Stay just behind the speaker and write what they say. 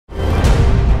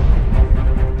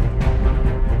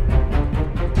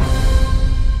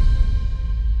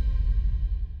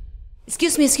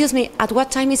Excuse me. At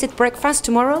what time is it breakfast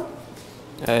tomorrow?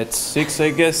 It's 6, I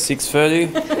guess,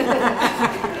 6:30.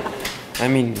 I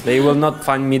mean, they will not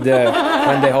find me there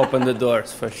when they open the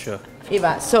doors, for sure.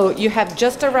 Eva, so you have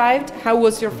just arrived. How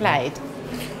was your flight?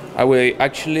 I will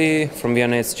actually, from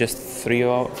Vienna, it's just 3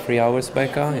 hours by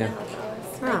car, yeah.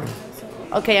 Ah.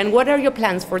 Okay, and what are your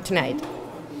plans for tonight?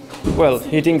 Well,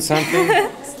 eating something.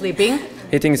 Sleeping.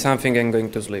 Eating something and going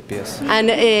to sleep, yes.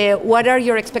 And what are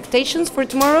your expectations for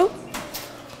tomorrow?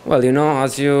 Well, you know,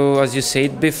 as you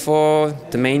said before,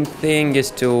 the main thing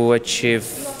is to achieve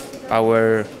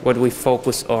what we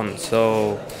focus on.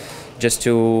 So, just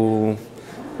to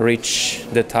reach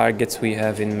the targets we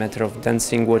have in matter of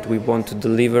dancing, what we want to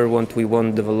deliver, what we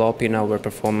want to develop in our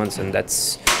performance, and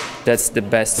that's the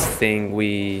best thing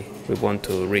we want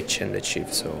to reach and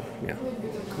achieve. So, yeah.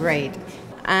 Great.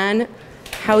 And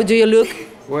how do you look?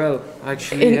 Well,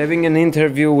 actually, having an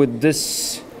interview with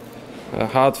this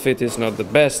outfit is not the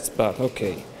best, but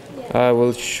okay. I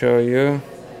will show you.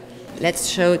 Let's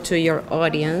show to your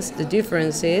audience the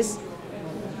differences.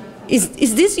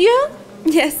 Is this you?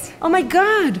 Yes. Oh my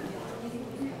God!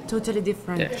 Totally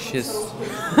different.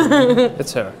 Yeah,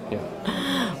 that's her,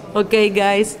 yeah. Okay,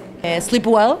 guys. Sleep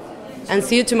well and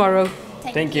see you tomorrow.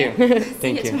 Thank you.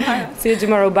 Thank you. See you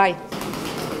tomorrow. Bye.